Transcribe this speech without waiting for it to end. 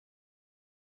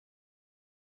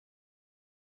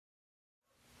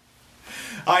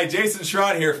Hi, Jason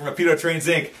Schrott here from Rapido Trains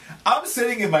Inc. I'm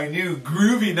sitting in my new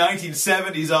groovy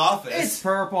 1970s office. It's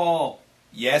purple.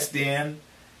 Yes, Dan,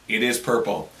 it is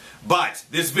purple. But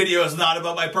this video is not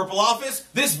about my purple office.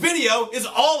 This video is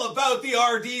all about the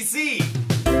RDC.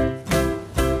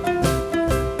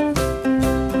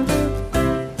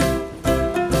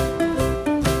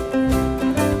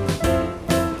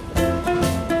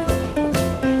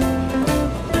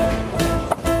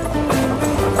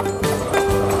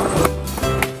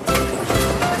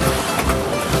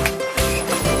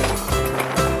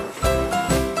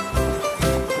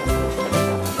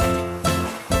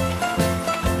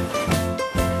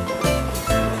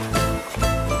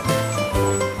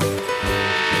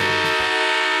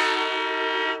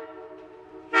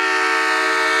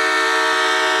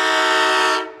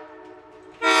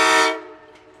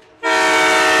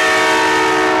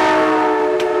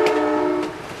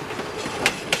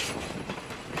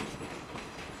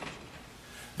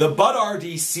 The Budd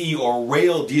RDC, or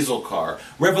rail diesel car,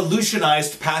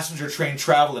 revolutionized passenger train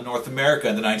travel in North America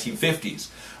in the 1950s.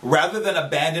 Rather than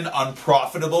abandon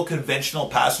unprofitable conventional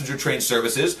passenger train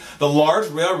services, the large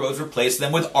railroads replaced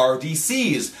them with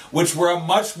RDCs, which were a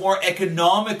much more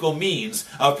economical means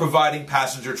of providing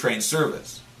passenger train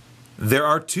service. There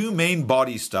are two main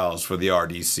body styles for the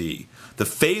RDC. The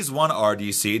Phase 1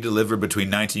 RDC, delivered between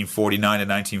 1949 and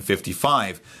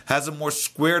 1955, has a more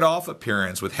squared-off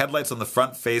appearance with headlights on the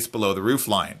front face below the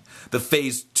roofline. The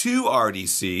Phase 2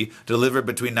 RDC, delivered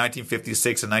between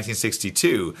 1956 and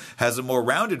 1962, has a more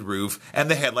rounded roof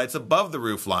and the headlights above the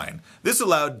roofline. This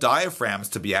allowed diaphragms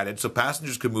to be added so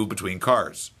passengers could move between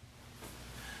cars.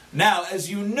 Now, as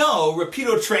you know,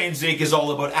 Rapido Trains Inc. is all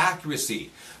about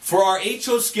accuracy. For our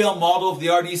HO scale model of the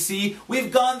RDC,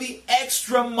 we've gone the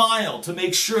extra mile to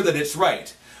make sure that it's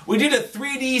right. We did a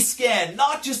 3D scan,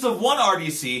 not just of one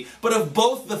RDC, but of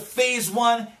both the Phase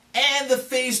 1 and the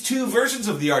Phase 2 versions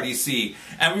of the RDC.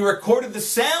 And we recorded the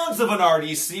sounds of an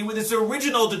RDC with its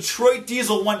original Detroit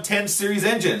Diesel 110 series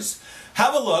engines.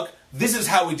 Have a look. This is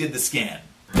how we did the scan.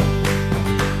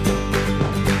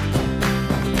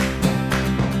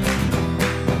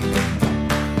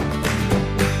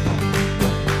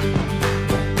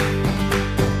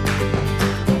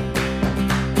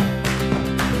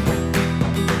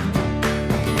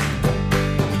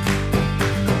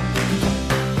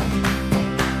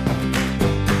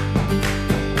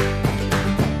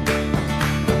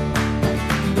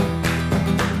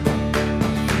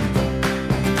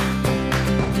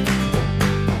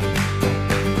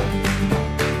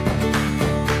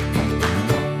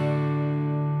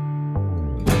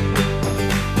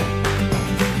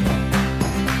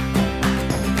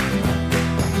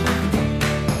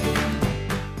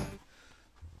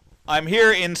 I'm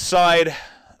here inside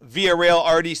Via Rail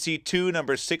RDC 2,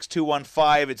 number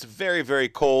 6215. It's very, very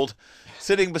cold.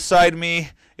 Sitting beside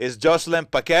me is Jocelyn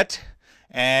Paquette,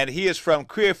 and he is from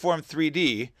Creaform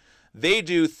 3D. They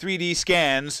do 3D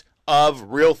scans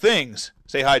of real things.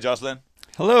 Say hi, Jocelyn.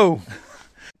 Hello.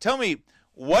 Tell me,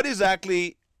 what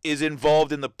exactly is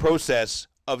involved in the process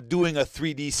of doing a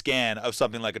 3D scan of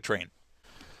something like a train?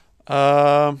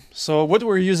 So what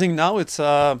we're using now, it's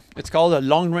called a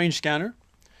long-range scanner.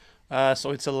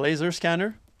 So it's a laser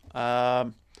scanner.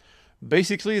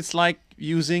 Basically, it's like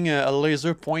using a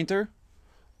laser pointer.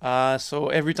 So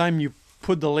every time you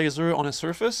put the laser on a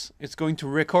surface, it's going to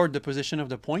record the position of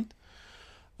the point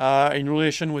in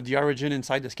relation with the origin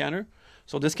inside the scanner.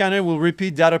 So the scanner will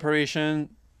repeat that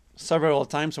operation several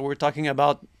times. So we're talking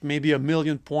about maybe 1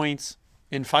 million points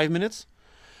in 5 minutes.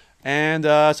 And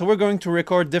so we're going to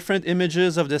record different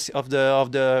images of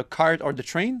the cart or the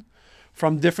train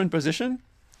from different positions,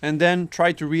 and then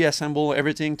try to reassemble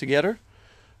everything together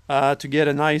to get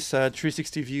a nice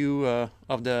 360 view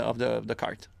of the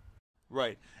cart.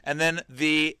 Right. And then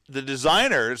the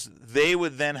designers, they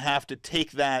would then have to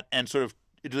take that and sort of,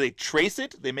 do they trace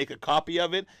it? They make a copy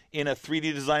of it in a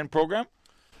 3D design program?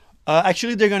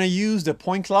 Actually, they're going to use the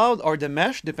point cloud or the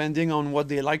mesh, depending on what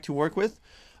they like to work with.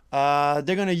 They're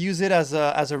going to use it as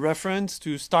a reference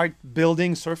to start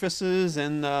building surfaces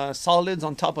and solids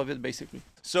on top of it, basically.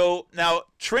 So now,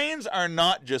 trains are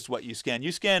not just what you scan.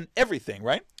 You scan everything,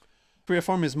 right?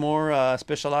 Creaform is more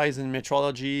specialized in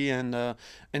metrology and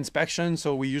inspection,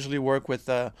 so we usually work with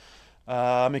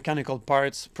mechanical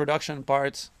parts, production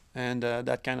parts, and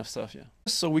that kind of stuff, yeah.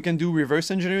 So we can do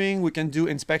reverse engineering, we can do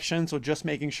inspection, so just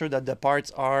making sure that the parts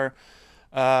are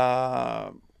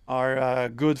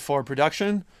good for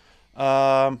production.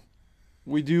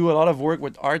 We do a lot of work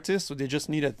with artists, so they just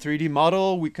need a 3D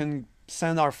model. We can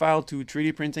send our file to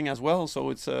 3D printing as well,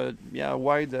 so it's a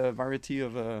wide variety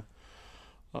of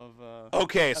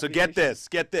okay, so get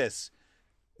this.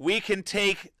 we can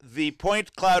take the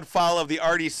point cloud file of the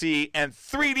RDC and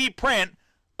 3D print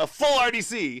a full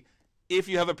RDC if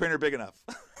you have a printer big enough.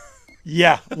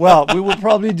 Yeah, well, we will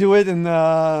probably do it in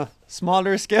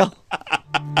smaller scale.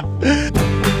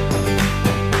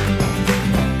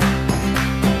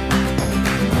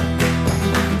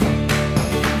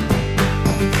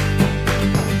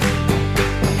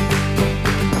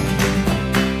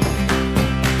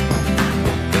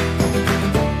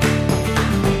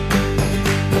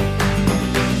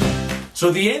 So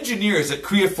the engineers at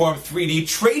Creaform 3D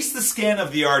traced the scan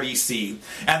of the RDC,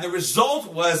 and the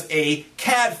result was a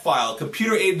CAD file,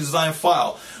 computer-aided design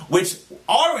file, which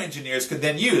our engineers could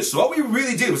then use. So what we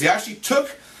really did was we actually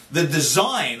took the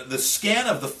design, the scan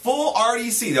of the full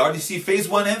RDC, the RDC Phase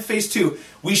 1 and Phase 2,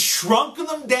 we shrunk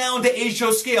them down to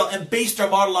HO scale and based our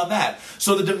model on that.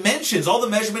 So the dimensions, all the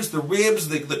measurements, the ribs,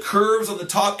 the curves on the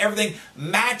top, everything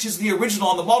matches the original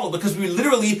on the model because we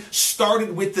literally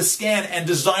started with the scan and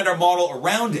designed our model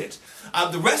around it.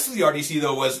 The rest of the RDC,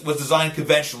 though, was designed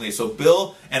conventionally. So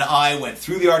Bill and I went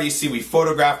through the RDC, we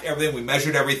photographed everything, we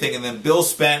measured everything, and then Bill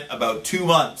spent about 2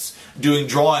 months doing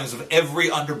drawings of every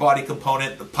underbody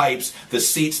component, the pipes, the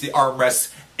seats, the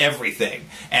armrests, everything.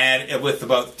 And with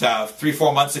about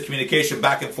 3-4 months of communication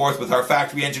back and forth with our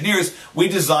factory engineers, we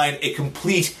designed a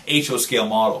complete HO scale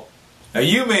model. Now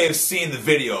you may have seen the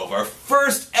video of our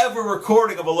first ever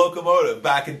recording of a locomotive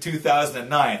back in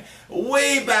 2009.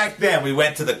 Way back then we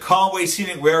went to the Conway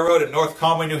Scenic Railroad in North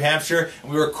Conway, New Hampshire,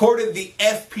 and we recorded the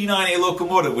FP9A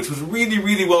locomotive, which was really,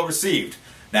 really well received.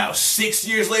 Now 6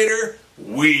 years later,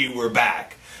 we were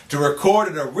back. To record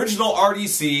an original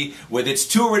RDC with its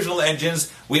 2 original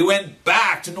engines, we went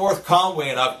back to North Conway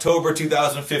in October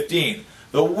 2015.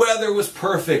 The weather was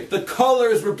perfect, the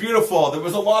colors were beautiful, there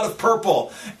was a lot of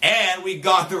purple, and we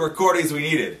got the recordings we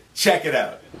needed. Check it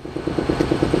out.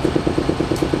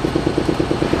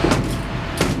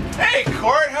 Hey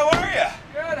Court, how are you?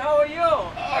 Good, how are you?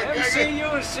 I haven't seen you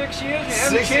in 6 years. You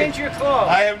haven't changed your clothes.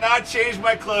 I have not changed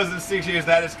my clothes in 6 years,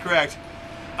 that is correct.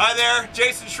 Hi there,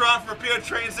 Jason Schron from Rapido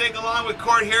Trains Inc. along with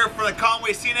Court here for the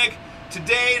Conway Scenic.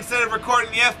 Today, instead of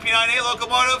recording the FP9A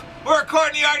locomotive, we're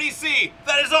recording the RDC.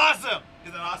 That is awesome.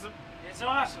 Isn't that awesome? It's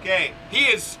awesome. Okay,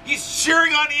 he's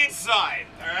cheering on the inside,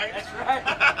 all right? That's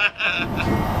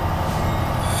right.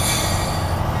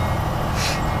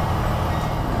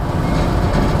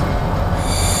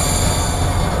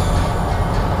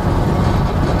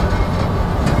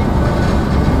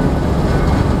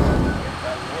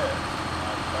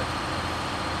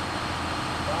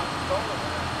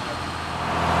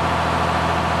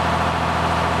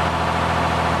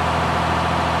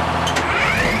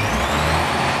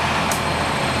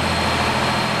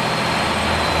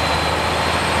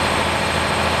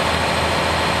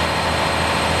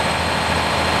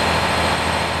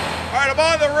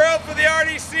 On the rail for the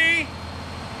RDC,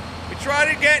 we try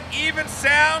to get even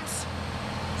sounds,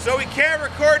 so we can't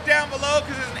record down below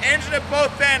because there's an engine at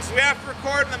both ends, so we have to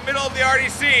record in the middle of the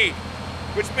RDC,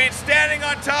 which means standing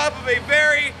on top of a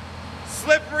very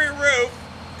slippery roof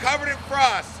covered in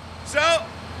frost. So,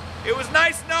 it was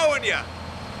nice knowing you.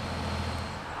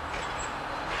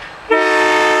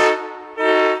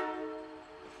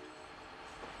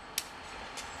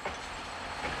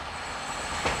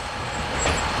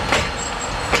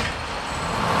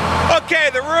 Okay,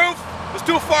 the roof was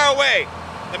too far away.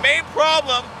 The main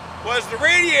problem was the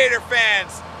radiator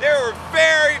fans. They were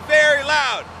very, very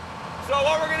loud. So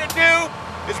what we're gonna do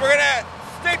is we're gonna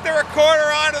stick the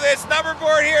recorder onto this number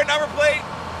board here, number plate,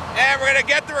 and we're gonna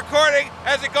get the recording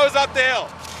as it goes up the hill.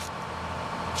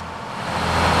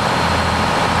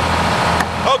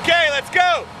 Okay, let's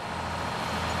go.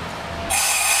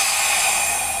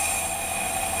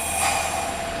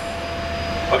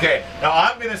 Okay, now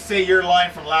I'm going to say your line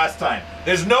from last time.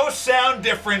 There's no sound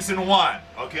difference in one,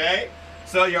 okay?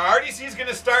 So your RDC is going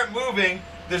to start moving.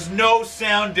 There's no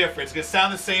sound difference. It's going to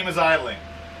sound the same as idling.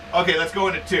 Okay, let's go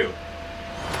into 2.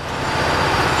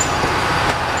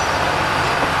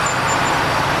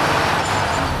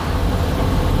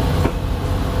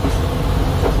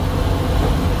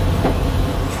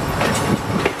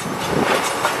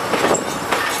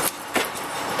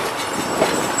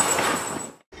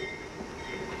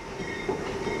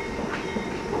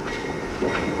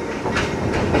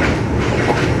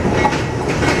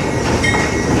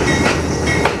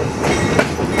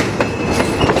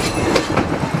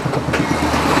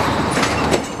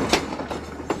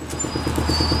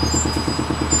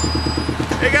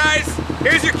 Hey guys,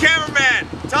 here's your cameraman,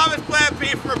 Thomas P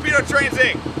from Rapido Trains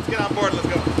Inc. Let's get on board, let's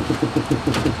go.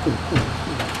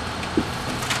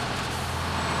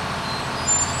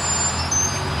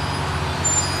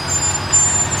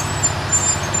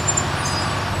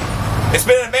 It's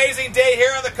been an amazing day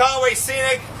here on the Conway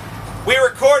Scenic. We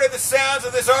recorded the sounds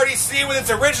of this RDC with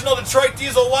its original Detroit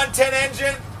Diesel 110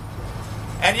 engine.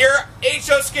 And your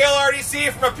HO scale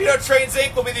RDC from Rapido Trains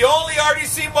Inc. will be the only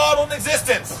RDC model in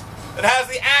existence that has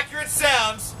the accurate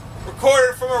sounds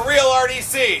recorded from a real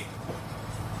RDC.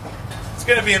 It's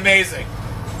going to be amazing.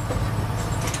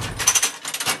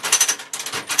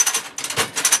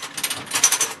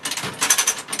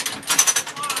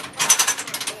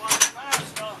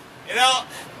 You know,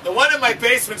 the one in my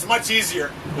basement's much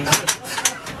easier.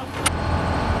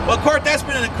 Well, Court, that's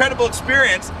been an incredible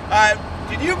experience.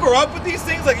 Did you grow up with these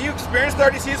things? Like, you experienced the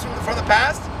RDCs from the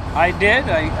past? I did.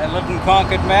 I lived in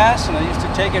Concord, Mass, and I used to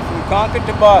take it from Concord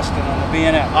to Boston on the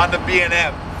B&M. On the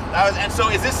B&M. And so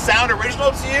is this sound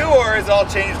original to you, or is it all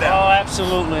changed now? Oh,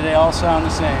 absolutely. They all sound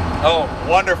the same. Oh,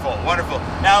 wonderful, wonderful.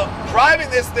 Now, driving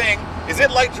this thing, is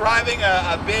it like driving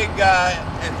a big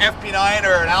an FP9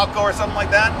 or an Alco or something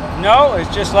like that? No, it's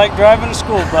just like driving a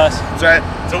school bus. That's right.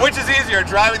 So which is easier,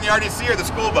 driving the RDC or the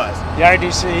school bus? The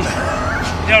RDC.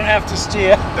 You don't have to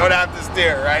steer. Don't have to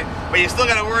steer, right? But you still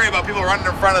got to worry about people running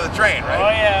in front of the train, right?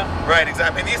 Oh, yeah. Right,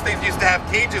 exactly. And these things used to have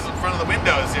cages in front of the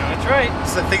windows, you know. That's right.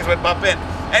 So things would bump in.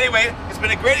 Anyway, it's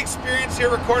been a great experience here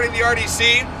recording the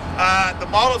RDC. The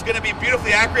model is going to be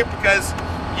beautifully accurate because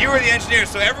you are the engineer.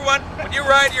 So everyone, when you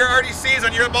ride your RDCs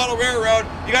on your model railroad,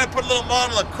 you got to put a little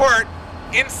model of Court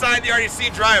inside the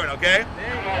RDC driving, okay?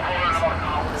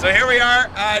 So here we are,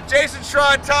 Jason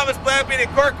Shaw, Thomas Blampy, and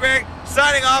Court Gregg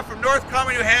signing off from North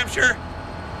Conway, New Hampshire.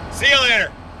 See you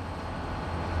later.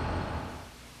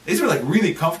 These are like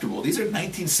really comfortable. These are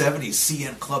 1970s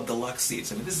CN Club Deluxe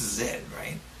seats. I mean, this is it,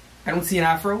 right? I don't see an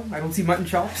afro. I don't see mutton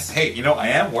chops. Hey, you know, I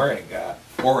am wearing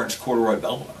orange corduroy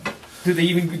velvet on them. Do they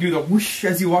even do the whoosh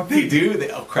as you walk in? They do?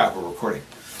 Oh crap, we're recording.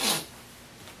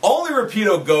 Only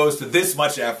Rapido goes to this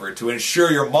much effort to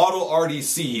ensure your model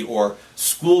RDC, or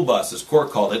school bus as Court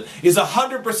called it, is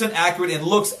 100% accurate in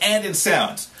looks and in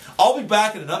sounds. I'll be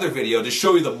back in another video to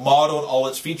show you the model and all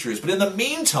its features, but in the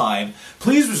meantime,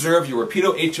 please reserve your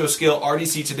Rapido HO scale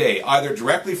RDC today, either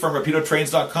directly from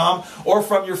rapidotrains.com or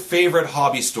from your favorite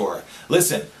hobby store.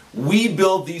 Listen, we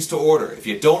build these to order. If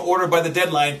you don't order by the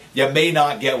deadline, you may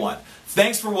not get one.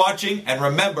 Thanks for watching, and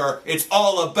remember, it's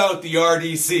all about the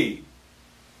RDC.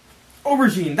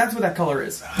 Aubergine, that's what that color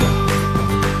is.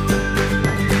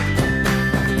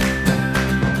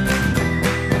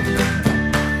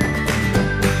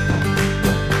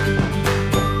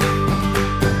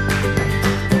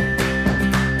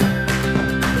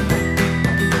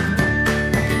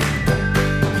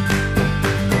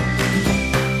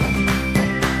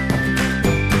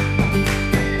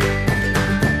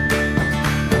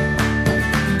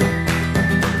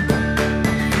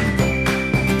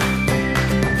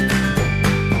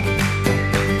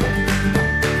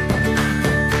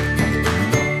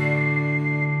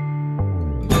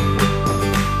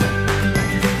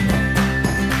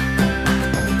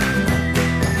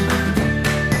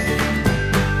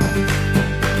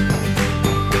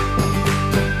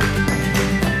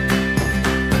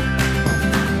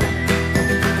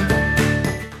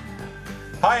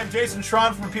 Hi, I'm Jason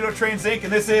Schron from Rapido Trains Inc.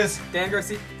 and this is Dan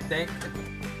Garcia.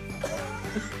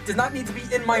 Does not need to be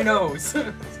in my nose.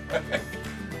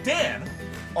 Dan.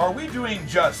 Are we doing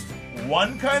just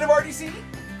one kind of RDC?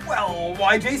 Well,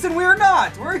 why, Jason, we're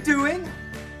not. We're doing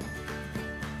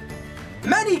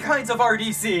many kinds of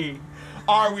RDC.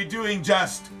 Are we doing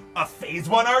just a Phase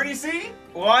 1 RDC?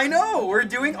 Why, no. We're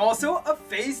doing also a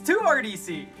Phase 2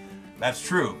 RDC. That's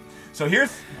true. So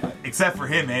here's, except for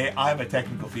him, I'm a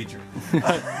technical feature. And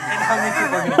how many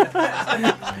people are going to get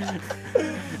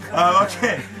that?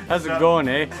 Okay. How's it going,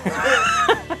 eh?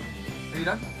 Are you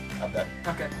done? I'm done.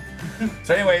 Okay.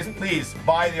 So anyways, please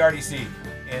buy the RDC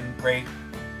in great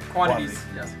Quantities,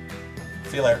 yes.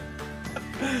 See you later.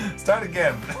 Start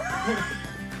again.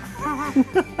 I'm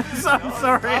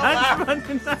sorry. I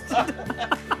just